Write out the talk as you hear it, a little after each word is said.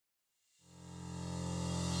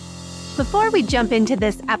Before we jump into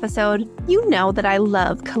this episode, you know that I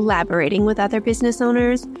love collaborating with other business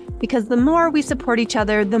owners because the more we support each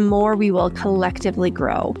other, the more we will collectively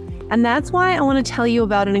grow. And that's why I want to tell you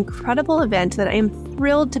about an incredible event that I am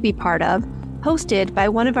thrilled to be part of, hosted by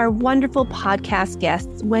one of our wonderful podcast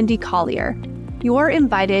guests, Wendy Collier. You're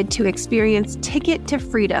invited to experience Ticket to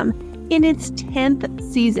Freedom in its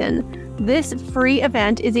 10th season. This free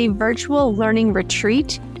event is a virtual learning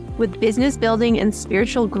retreat with business building and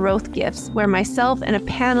spiritual growth gifts where myself and a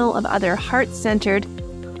panel of other heart-centered,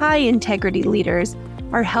 high-integrity leaders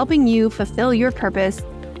are helping you fulfill your purpose,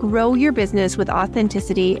 grow your business with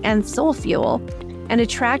authenticity and soul fuel, and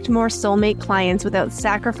attract more soulmate clients without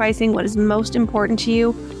sacrificing what is most important to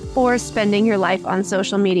you or spending your life on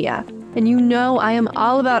social media. And you know I am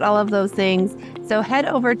all about all of those things, so head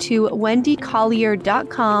over to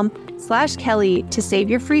wendycollier.com/Kelly to save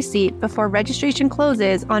your free seat before registration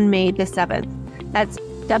closes on May the 7th. That's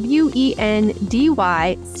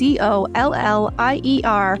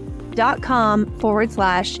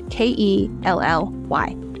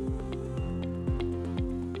wendycollier.com/KELLY.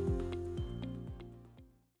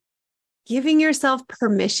 Giving yourself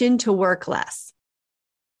permission to work less.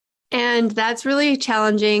 And that's really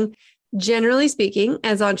challenging. Generally speaking,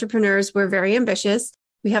 as entrepreneurs, we're very ambitious.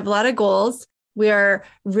 We have a lot of goals. We are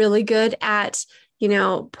really good at,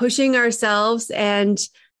 pushing ourselves and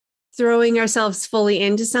throwing ourselves fully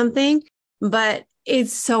into something. But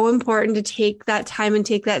it's so important to take that time and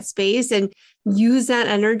take that space and use that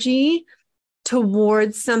energy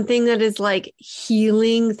towards something that is like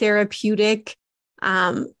healing, therapeutic,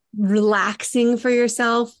 relaxing for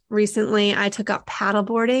yourself. Recently, I took up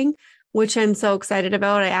paddleboarding, which I'm so excited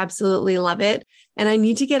about. I absolutely love it. And I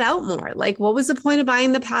need to get out more. Like, what was the point of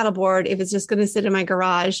buying the paddleboard if it's just going to sit in my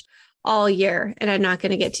garage all year and I'm not going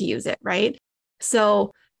to get to use it, right?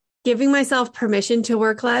 So giving myself permission to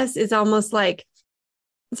work less is almost like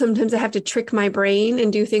sometimes I have to trick my brain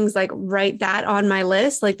and do things like write that on my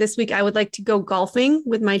list. Like this week, I would like to go golfing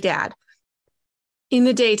with my dad in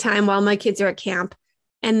the daytime while my kids are at camp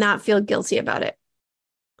and not feel guilty about it.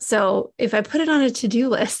 So if I put it on a to-do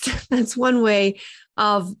list, that's one way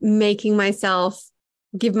of give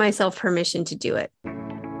myself permission to do it.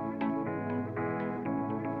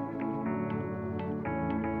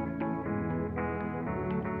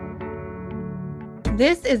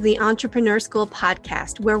 This is the Entrepreneur School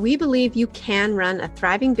podcast, where we believe you can run a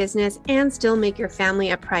thriving business and still make your family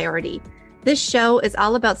a priority. This show is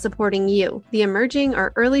all about supporting you, the emerging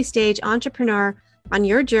or early stage entrepreneur, on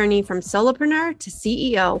your journey from solopreneur to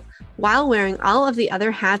CEO while wearing all of the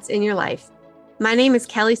other hats in your life. My name is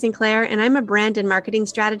Kelly Sinclair, and I'm a brand and marketing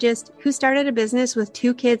strategist who started a business with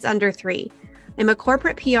 2 kids under 3. I'm a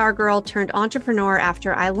corporate PR girl turned entrepreneur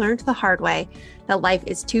after I learned the hard way that life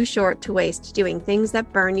is too short to waste doing things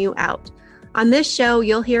that burn you out. On this show,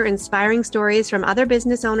 you'll hear inspiring stories from other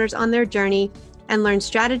business owners on their journey and learn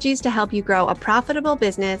strategies to help you grow a profitable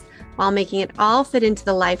business while making it all fit into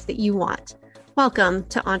the life that you want. Welcome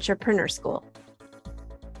to Entrepreneur School.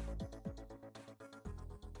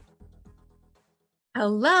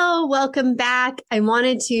 Hello, welcome back. I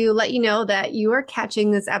wanted to let you know that you are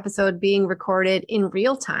catching this episode being recorded in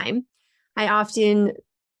real time. I often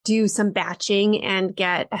do some batching and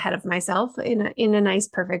get ahead of myself in a nice,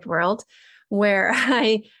 perfect world where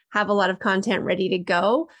I have a lot of content ready to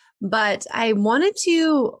go. But I wanted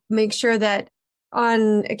to make sure that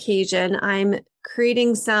on occasion, I'm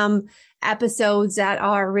creating some episodes that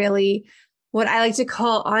are really what I like to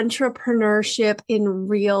call entrepreneurship in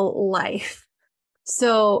real life.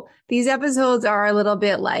 So these episodes are a little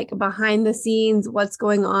bit like behind the scenes, what's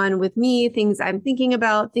going on with me, things I'm thinking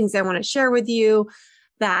about, things I want to share with you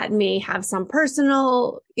that may have some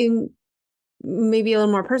maybe a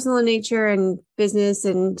little more personal in nature and business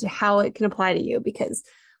and how it can apply to you. Because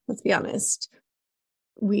let's be honest,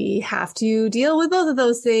 we have to deal with both of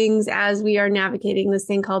those things as we are navigating this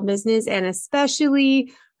thing called business. And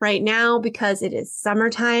especially right now, because it is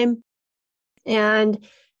summertime. And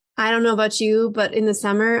I don't know about you, but in the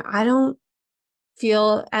summer, I don't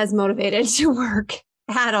feel as motivated to work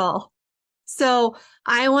at all. So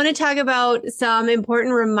I want to talk about some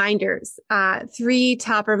important reminders, 3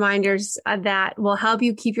 top reminders that will help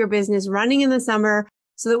you keep your business running in the summer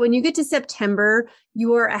so that when you get to September,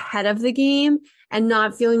 you are ahead of the game and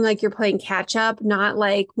not feeling like you're playing catch up, not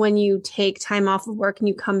like when you take time off of work and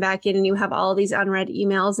you come back in and you have all these unread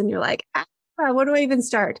emails and you're like, where do I even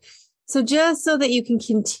start? So just so that you can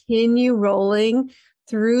continue rolling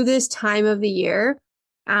through this time of the year,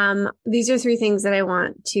 these are 3 things that I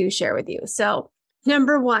want to share with you. So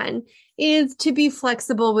number 1 is to be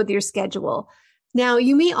flexible with your schedule. Now,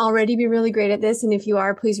 you may already be really great at this. And if you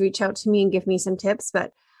are, please reach out to me and give me some tips.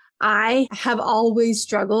 But I have always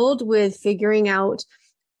struggled with figuring out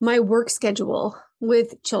my work schedule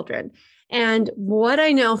with children. And what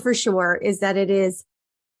I know for sure is that it is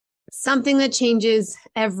something that changes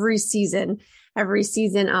every season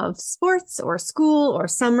of sports or school or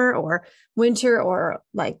summer or winter or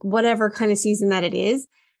like whatever kind of season that it is.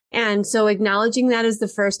 And so acknowledging that is the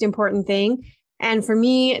first important thing. And for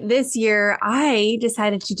me this year, I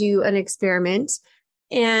decided to do an experiment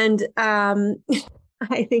and,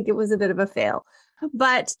 I think it was a bit of a fail,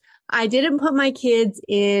 but I didn't put my kids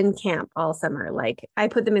in camp all summer. Like I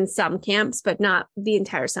put them in some camps, but not the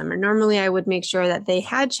entire summer. Normally I would make sure that they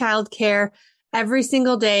had childcare every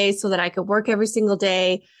single day so that I could work every single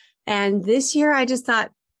day. And this year I just thought,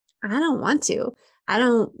 I don't want to. I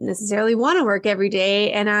don't necessarily want to work every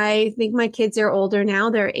day. And I think my kids are older now.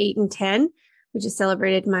 They're 8 and 10. We just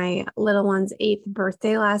celebrated my little one's 8th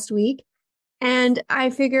birthday last week. And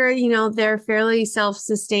I figure, they're fairly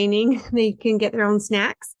self-sustaining. They can get their own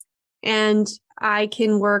snacks and I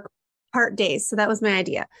can work part days. So that was my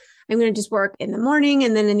idea. I'm going to just work in the morning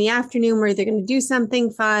and then in the afternoon we're either going to do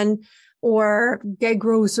something fun or get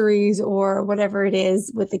groceries or whatever it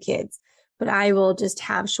is with the kids. But I will just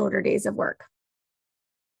have shorter days of work.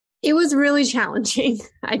 It was really challenging.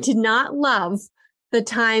 I did not love the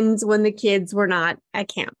times when the kids were not at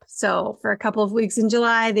camp. So for a couple of weeks in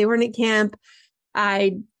July, they weren't at camp.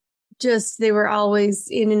 They were always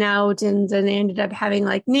in and out. And then they ended up having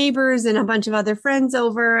like neighbors and a bunch of other friends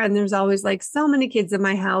over. And there's always like so many kids in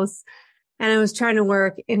my house. And I was trying to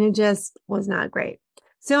work and it just was not great.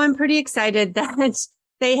 So I'm pretty excited that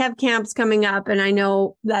they have camps coming up. And I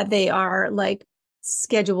know that they are like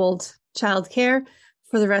scheduled childcare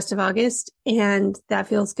for the rest of August. And that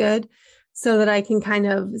feels good, so that I can kind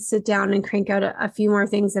of sit down and crank out a few more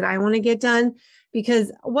things that I want to get done.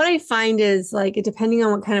 Because what I find is like, depending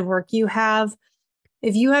on what kind of work you have,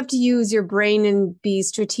 if you have to use your brain and be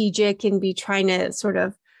strategic and be trying to sort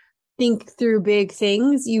of think through big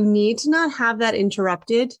things, you need to not have that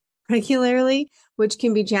interrupted regularly, which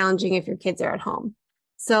can be challenging if your kids are at home.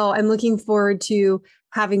 So I'm looking forward to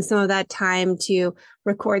having some of that time to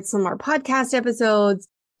record some more podcast episodes,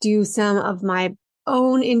 do some of my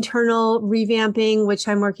own internal revamping, which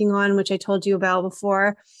I'm working on, which I told you about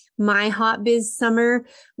before, my Hot Biz Summer,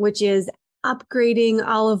 which is upgrading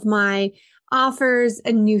all of my offers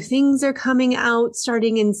and new things are coming out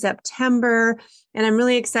starting in September. And I'm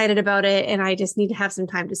really excited about it. And I just need to have some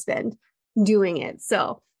time to spend doing it.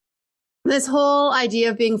 So this whole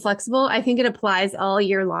idea of being flexible, I think it applies all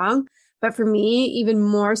year long, but for me, even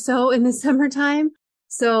more so in the summertime.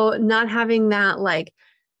 So not having that, like,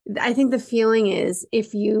 I think the feeling is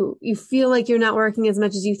if you feel like you're not working as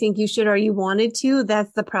much as you think you should or you wanted to,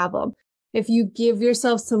 that's the problem. If you give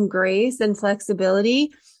yourself some grace and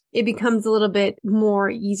flexibility, it becomes a little bit more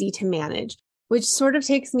easy to manage, which sort of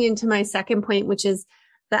takes me into my second point, which is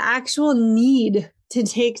the actual need to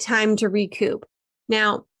take time to recoup.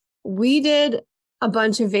 Now, we did a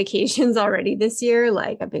bunch of vacations already this year.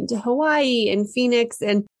 Like I've been to Hawaii and Phoenix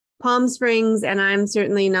and Palm Springs, and I'm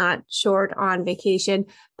certainly not short on vacation,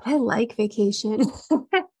 but I like vacation.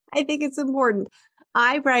 I think it's important.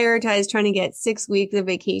 I prioritize trying to get 6 weeks of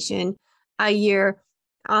vacation a year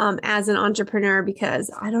as an entrepreneur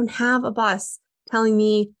because I don't have a boss telling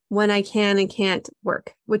me when I can and can't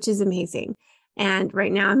work, which is amazing. And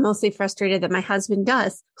right now I'm mostly frustrated that my husband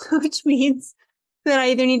does, which means that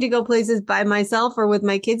I either need to go places by myself or with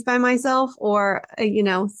my kids by myself or,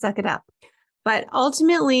 suck it up. But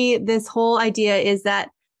ultimately, this whole idea is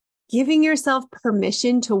that giving yourself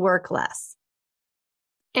permission to work less.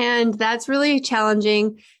 And that's really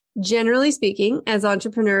challenging. Generally speaking, as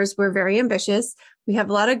entrepreneurs, we're very ambitious. We have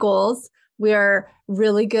a lot of goals. We are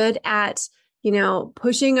really good at,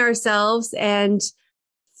 pushing ourselves and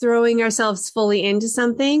throwing ourselves fully into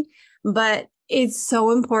something. But it's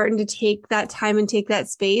so important to take that time and take that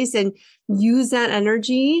space and use that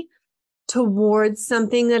energy towards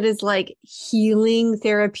something that is like healing,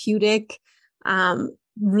 therapeutic,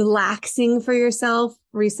 relaxing for yourself.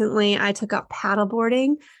 Recently, I took up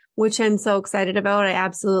paddleboarding, which I'm so excited about. I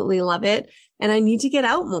absolutely love it. And I need to get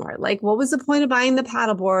out more. Like, what was the point of buying the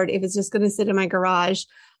paddleboard if it's just going to sit in my garage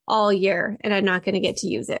all year and I'm not going to get to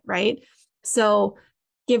use it, right? So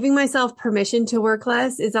giving myself permission to work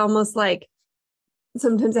less is almost like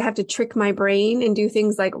sometimes I have to trick my brain and do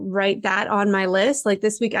things like write that on my list. Like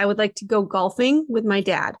this week, I would like to go golfing with my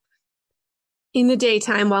dad in the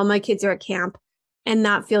daytime while my kids are at camp and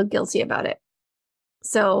not feel guilty about it.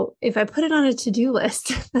 So if I put it on a to-do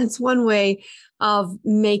list, that's one way of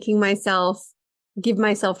making myself give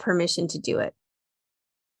myself permission to do it.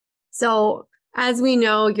 So as we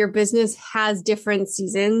know, your business has different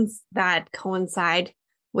seasons that coincide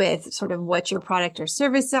with sort of what your product or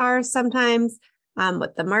service are sometimes,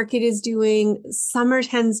 what the market is doing. Summer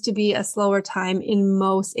tends to be a slower time in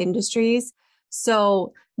most industries.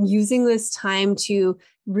 So using this time to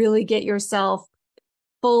really get yourself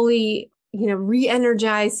fully,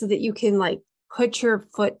 re-energized so that you can like put your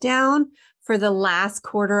foot down for the last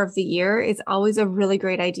quarter of the year is always a really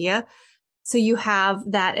great idea. So you have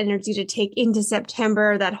that energy to take into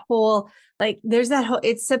September, that whole,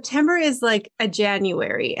 it's September is like a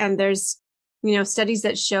January, and there's, studies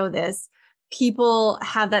that show this. People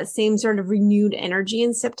have that same sort of renewed energy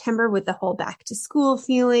in September with the whole back to school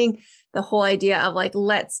feeling, the whole idea of like,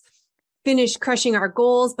 let's finish crushing our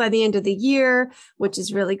goals by the end of the year, which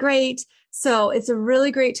is really great. So it's a really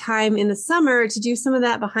great time in the summer to do some of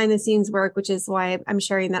that behind the scenes work, which is why I'm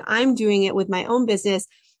sharing that I'm doing it with my own business.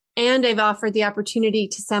 And I've offered the opportunity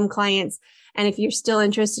to some clients. And if you're still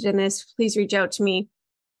interested in this, please reach out to me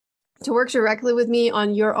to work directly with me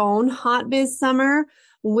on your own Hot Biz Summer,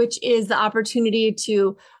 which is the opportunity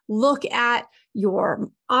to look at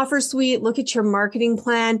your offer suite, look at your marketing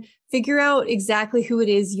plan, figure out exactly who it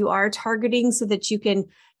is you are targeting so that you can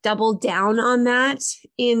double down on that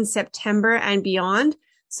in September and beyond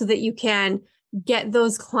so that you can get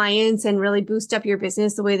those clients and really boost up your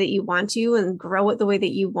business the way that you want to and grow it the way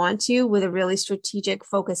that you want to with a really strategic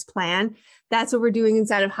focused plan. That's what we're doing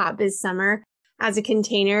inside of Hot Biz Summer as a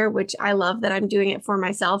container, which I love that I'm doing it for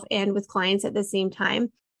myself and with clients at the same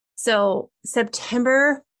time. So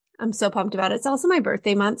September, I'm so pumped about it. It's also my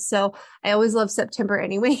birthday month. So I always love September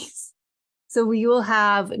anyways. So we will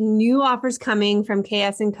have new offers coming from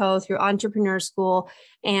KS & Co. through Entrepreneur School.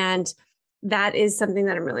 And that is something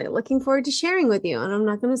that I'm really looking forward to sharing with you. And I'm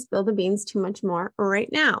not going to spill the beans too much more right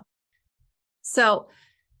now. So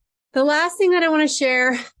the last thing that I want to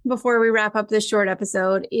share before we wrap up this short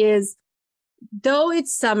episode is, though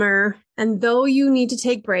it's summer and though you need to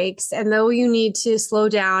take breaks and though you need to slow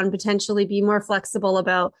down, potentially be more flexible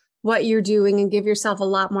about what you're doing and give yourself a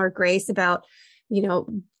lot more grace about,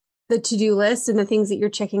 the to-do list and the things that you're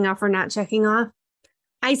checking off or not checking off,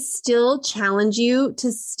 I still challenge you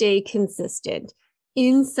to stay consistent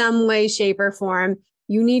in some way, shape, or form.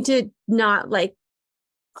 You need to not like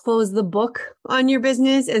close the book on your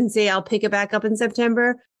business and say, I'll pick it back up in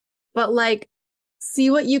September, but like see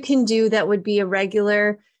what you can do that would be a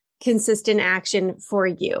regular, consistent action for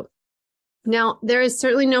you. Now, there is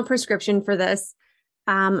certainly no prescription for this.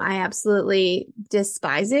 I absolutely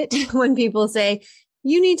despise it when people say,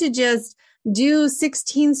 you need to just do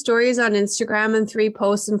 16 stories on Instagram and 3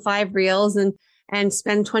 posts and 5 reels and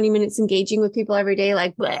spend 20 minutes engaging with people every day.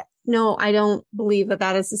 Like, bleh. No, I don't believe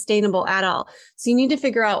that is sustainable at all. So you need to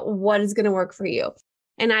figure out what is going to work for you.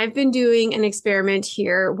 And I've been doing an experiment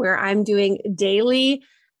here where I'm doing daily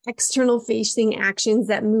external facing actions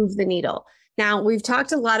that move the needle. Now, we've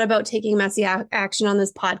talked a lot about taking messy action on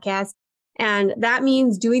this podcast, and that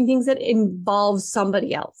means doing things that involve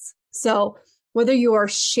somebody else. So whether you are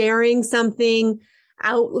sharing something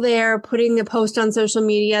out there, putting a post on social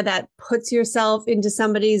media that puts yourself into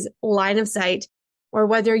somebody's line of sight, or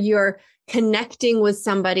whether you're connecting with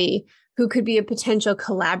somebody who could be a potential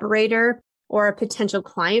collaborator or a potential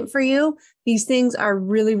client for you, these things are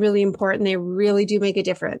really, really important. They really do make a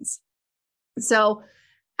difference. So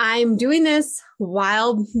I'm doing this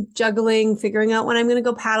while juggling, figuring out when I'm going to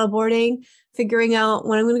go paddleboarding, figuring out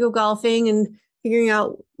when I'm going to go golfing, and figuring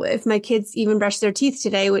out if my kids even brush their teeth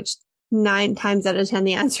today, which 9 times out of 10,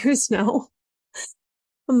 the answer is no.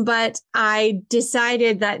 But I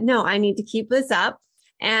decided that, no, I need to keep this up.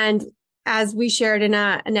 And as we shared in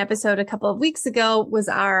an episode a couple of weeks ago, was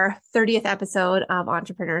our 30th episode of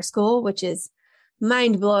Entrepreneur School, which is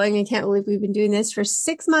mind blowing. I can't believe we've been doing this for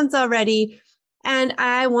 6 months already. And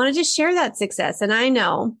I wanted to share that success. And I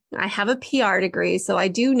know I have a PR degree, so I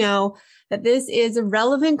do know that this is a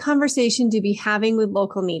relevant conversation to be having with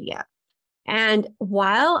local media. And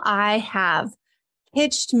while I have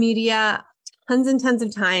pitched media tons and tons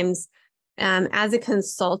of times, as a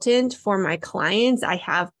consultant for my clients, I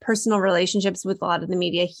have personal relationships with a lot of the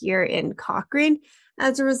media here in Cochrane.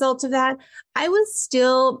 As a result of that, I was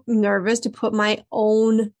still nervous to put my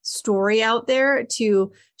own story out there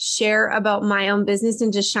to share about my own business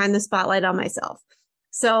and just shine the spotlight on myself.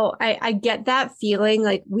 So I get that feeling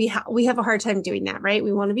like we have a hard time doing that, right?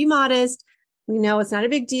 We want to be modest. We know it's not a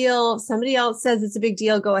big deal. If somebody else says it's a big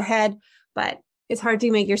deal, go ahead. But it's hard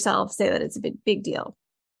to make yourself say that it's a big deal.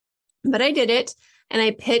 But I did it, and I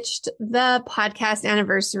pitched the podcast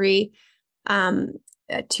anniversary to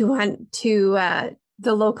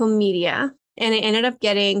the local media, and I ended up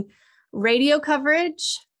getting radio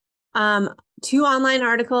coverage, 2 online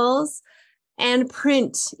articles, and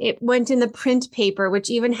print. It went in the print paper, which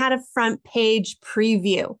even had a front page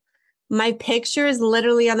preview. My picture is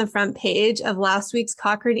literally on the front page of last week's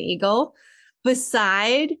Cochrane Eagle,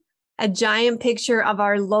 beside a giant picture of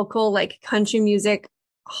our local country music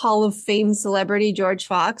Hall of Fame celebrity, George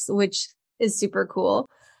Fox, which is super cool.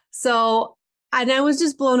 So, and I was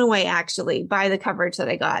just blown away actually by the coverage that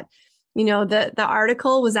I got. The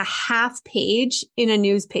article was a half page in a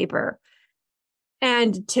newspaper.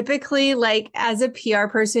 And typically, as a PR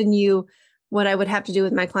person, what I would have to do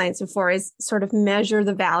with my clients before is sort of measure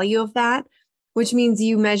the value of that, which means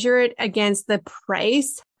you measure it against the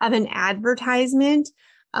price of an advertisement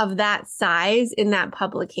of that size in that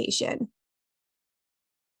publication.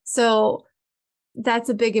 So that's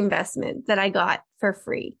a big investment that I got for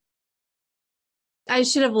free. I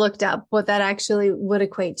should have looked up what that actually would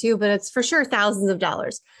equate to, but it's for sure thousands of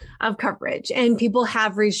dollars of coverage. And people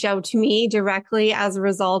have reached out to me directly as a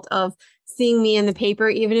result of seeing me in the paper,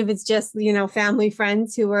 even if it's just, family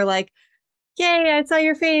friends who were like, yay, I saw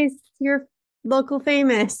your face. You're local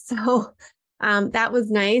famous. So that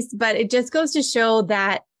was nice. But it just goes to show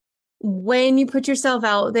that when you put yourself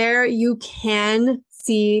out there, you can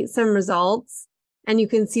see some results and you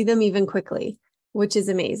can see them even quickly, which is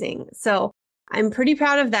amazing. So I'm pretty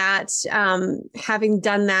proud of that, having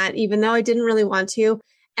done that, even though I didn't really want to.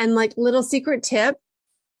 And little secret tip,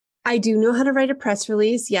 I do know how to write a press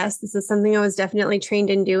release. Yes, this is something I was definitely trained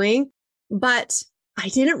in doing, but I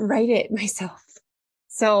didn't write it myself.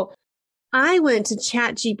 So I went to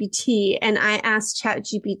ChatGPT and I asked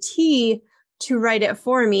ChatGPT to write it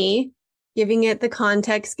for me, giving it the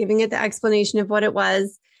context, giving it the explanation of what it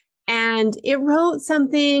was. And it wrote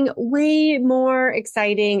something way more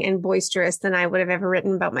exciting and boisterous than I would have ever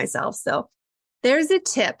written about myself. So there's a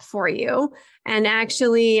tip for you. And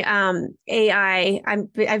actually, AI,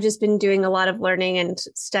 I've just been doing a lot of learning and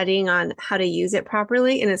studying on how to use it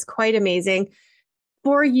properly. And it's quite amazing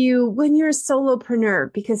for you when you're a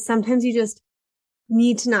solopreneur, because sometimes you just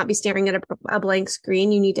need to not be staring at a blank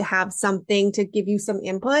screen. You need to have something to give you some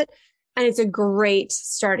input. And it's a great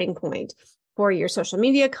starting point for your social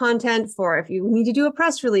media content, for if you need to do a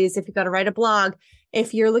press release, if you've got to write a blog,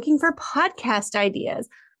 if you're looking for podcast ideas.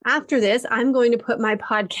 After this, I'm going to put my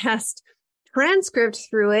podcast transcript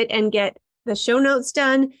through it and get the show notes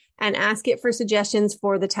done and ask it for suggestions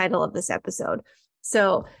for the title of this episode.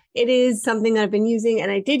 So it is something that I've been using,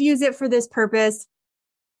 and I did use it for this purpose,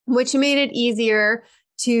 which made it easier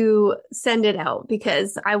to send it out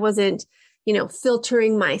because I wasn't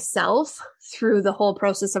filtering myself through the whole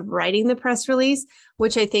process of writing the press release,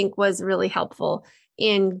 which I think was really helpful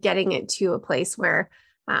in getting it to a place where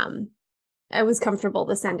I was comfortable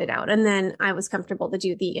to send it out. And then I was comfortable to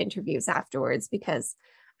do the interviews afterwards because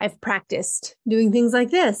I've practiced doing things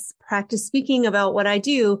like this, practice speaking about what I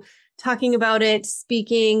do, talking about it,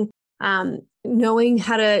 speaking, knowing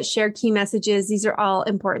how to share key messages. These are all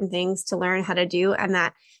important things to learn how to do and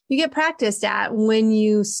that you get practiced at when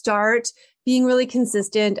you start being really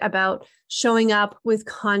consistent about showing up with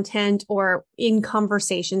content or in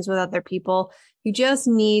conversations with other people. You just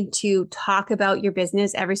need to talk about your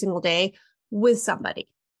business every single day with somebody.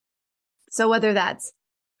 So whether that's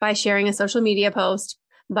by sharing a social media post,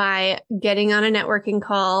 by getting on a networking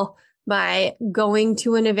call, by going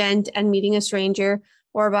to an event and meeting a stranger,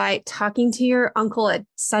 or by talking to your uncle at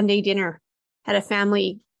Sunday dinner, at a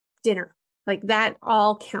family dinner, that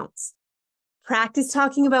all counts. Practice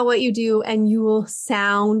talking about what you do and you will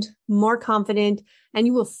sound more confident and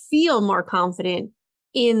you will feel more confident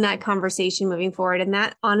in that conversation moving forward. And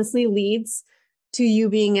that honestly leads to you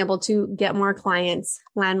being able to get more clients,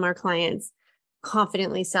 land more clients,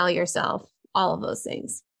 confidently sell yourself, all of those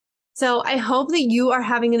things. So I hope that you are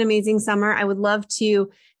having an amazing summer. I would love to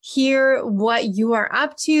hear what you are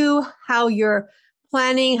up to, how you're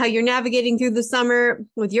planning, how you're navigating through the summer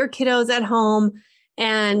with your kiddos at home,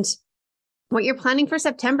 and what you're planning for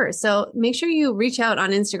September. So make sure you reach out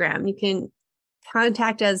on Instagram. You can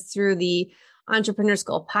contact us through the Entrepreneur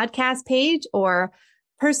School podcast page, or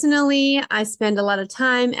personally, I spend a lot of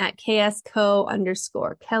time at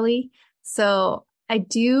ksco_Kelly. So I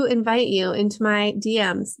do invite you into my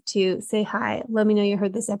DMs to say hi. Let me know you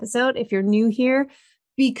heard this episode. If you're new here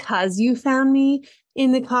because you found me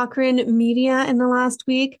in the Cochrane media in the last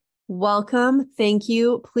week, welcome. Thank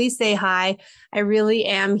you. Please say hi. I really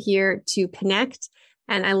am here to connect,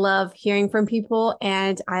 and I love hearing from people,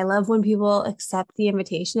 and I love when people accept the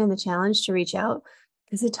invitation and the challenge to reach out,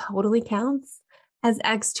 because it totally counts as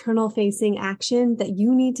external facing action that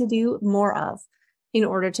you need to do more of in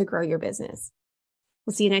order to grow your business.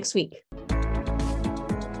 We'll see you next week.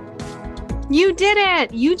 You did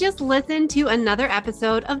it! You just listened to another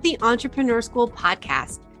episode of the Entrepreneur School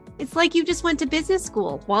podcast. It's like you just went to business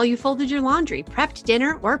school while you folded your laundry, prepped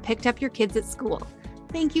dinner, or picked up your kids at school.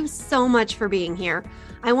 Thank you so much for being here.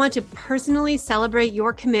 I want to personally celebrate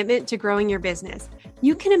your commitment to growing your business.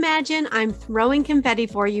 You can imagine I'm throwing confetti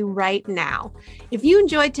for you right now. If you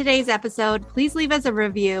enjoyed today's episode, please leave us a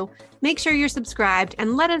review. Make sure you're subscribed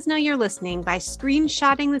and let us know you're listening by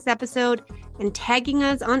screenshotting this episode and tagging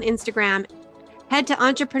us on Instagram. Head to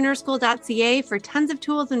entrepreneurschool.ca for tons of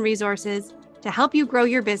tools and resources to help you grow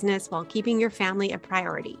your business while keeping your family a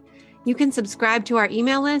priority. You can subscribe to our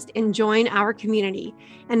email list and join our community.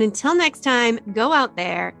 And until next time, go out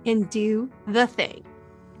there and do the thing.